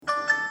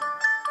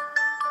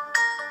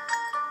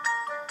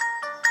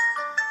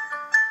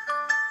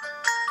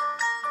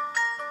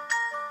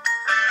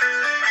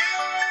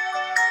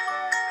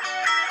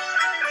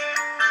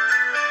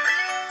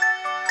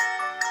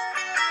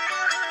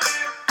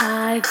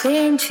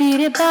been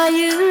cheated by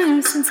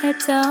you since I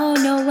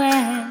don't know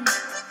when.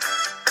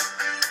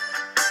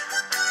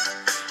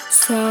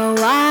 So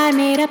I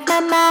made up my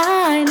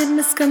mind it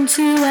must come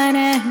to an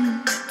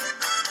end.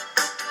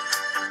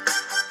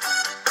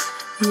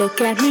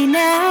 Look at me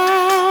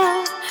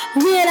now,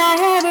 will I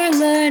ever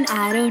learn?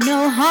 I don't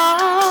know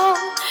how,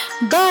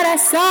 but I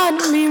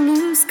suddenly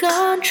lose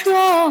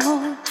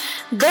control.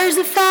 There's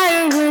a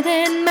fire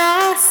within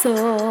my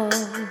soul.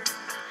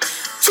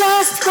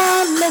 Just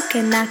one look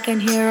and I can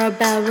hear a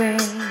bell ring.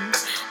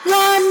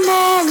 One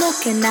more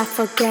look and I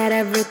forget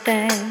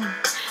everything.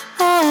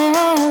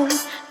 Oh,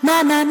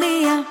 mamma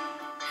mia,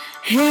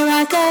 here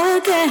I go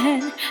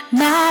again.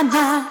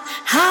 Mama,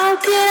 how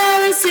can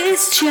I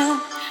resist you?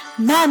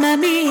 Mamma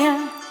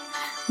mia,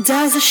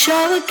 does the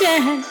show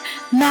again.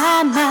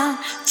 Mama,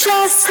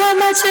 just how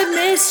much I've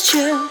missed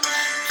you.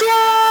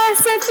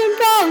 Yes, I've been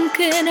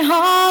broken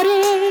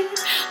hearted,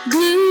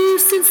 blue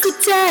since the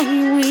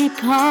day we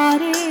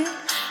parted.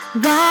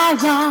 Why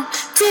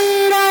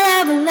did I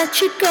ever let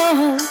you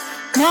go?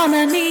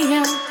 Mamma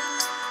mia,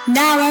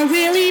 now I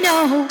really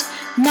know.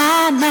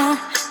 Mama,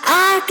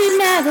 I could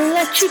never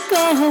let you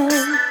go.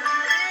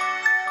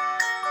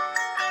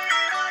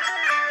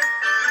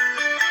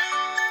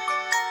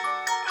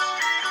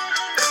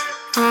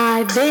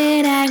 I've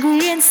been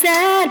angry and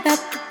sad about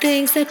the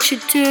things that you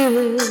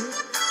do.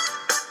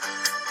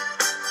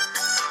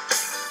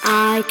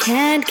 I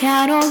can't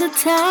count all the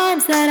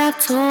times that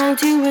I've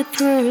told you we're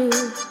through.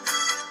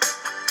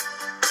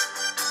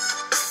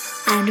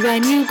 And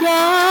when you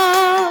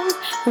go,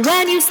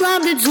 when you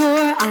slam the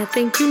door, I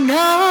think you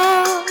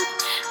know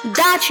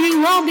that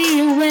you won't be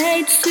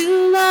away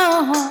too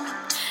long.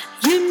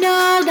 You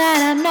know that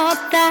I'm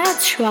not that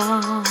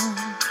strong.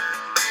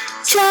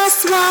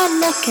 Just one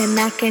look and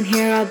I can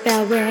hear a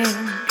bell ring.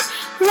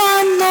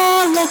 One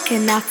more look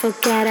and I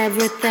forget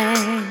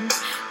everything.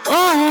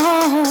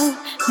 Oh,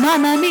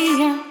 mamma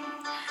mia,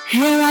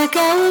 here I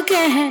go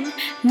again.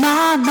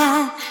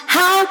 Mama,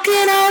 how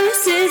can I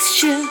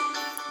resist you?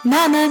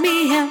 Mamma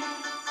mia,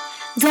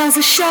 does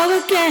it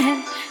show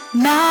again?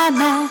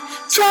 Mama,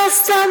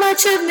 just how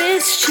much I've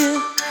missed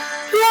you.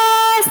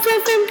 Yes,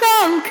 I've been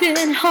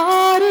broken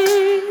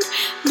hearted,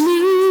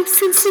 blue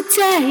since the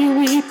day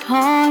we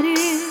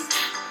parted.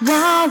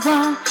 Why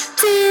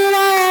did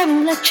I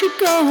ever let you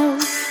go?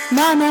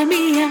 Mamma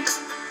mia,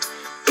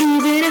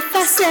 even if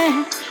I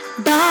said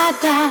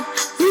bye-bye,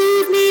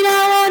 leave me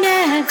now or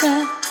never.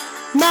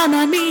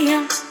 Mamma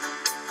mia,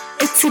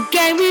 it's a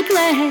game we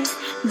play.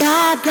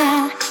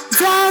 Bye-bye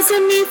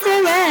doesn't mean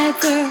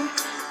forever.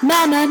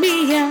 Mamma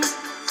mia,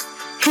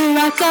 here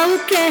I go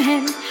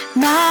again.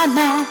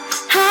 Mama,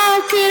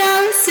 how could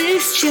I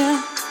resist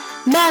you?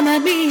 Mamma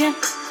mia,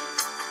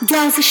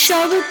 does it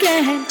show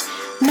again?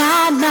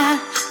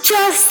 Mama,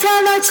 just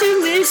how much I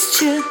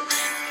missed you.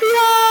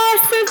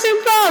 Yes, I've been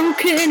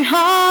broken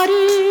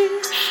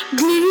hearted,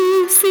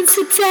 blue since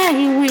the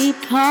day we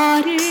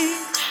parted.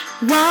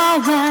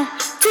 Why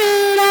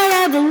did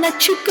I ever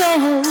let you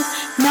go?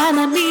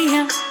 Mamma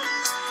mia,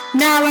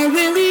 now I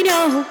really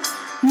know.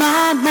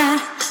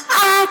 Mama,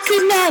 I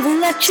could never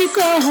let you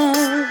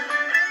go.